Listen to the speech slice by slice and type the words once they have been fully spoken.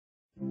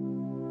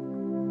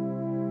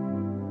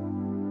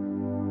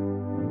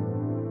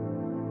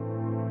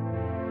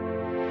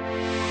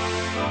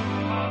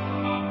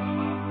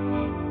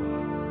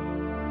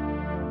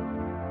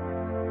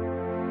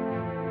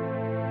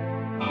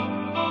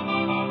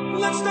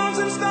Let's dance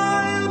in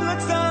style,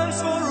 let's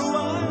dance for a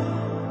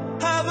while.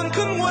 Heaven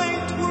can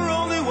wait, we're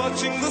only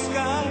watching the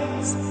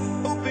skies.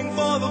 Hoping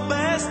for the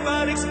best,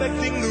 but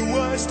expecting the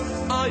worst.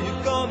 Are you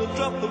gonna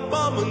drop the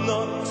bomb or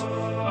not?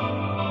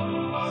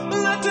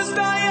 Let us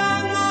die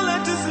young or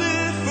let us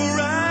live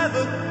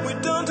forever. We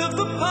don't have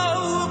the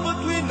power,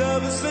 but we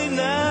never say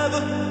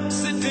never.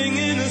 Sitting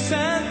in a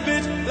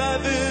sandpit,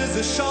 life is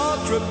a short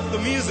trip. The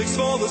music's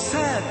for the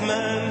sad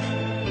man.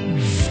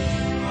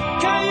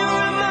 Can you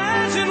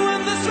imagine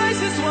when this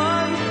race is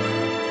won?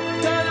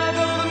 Turn our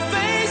golden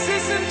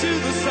faces into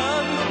the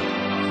sun.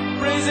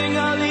 Praising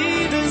our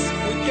leaders,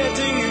 we're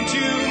getting in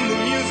tune. The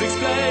music's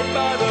played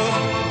by the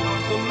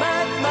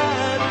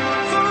madman.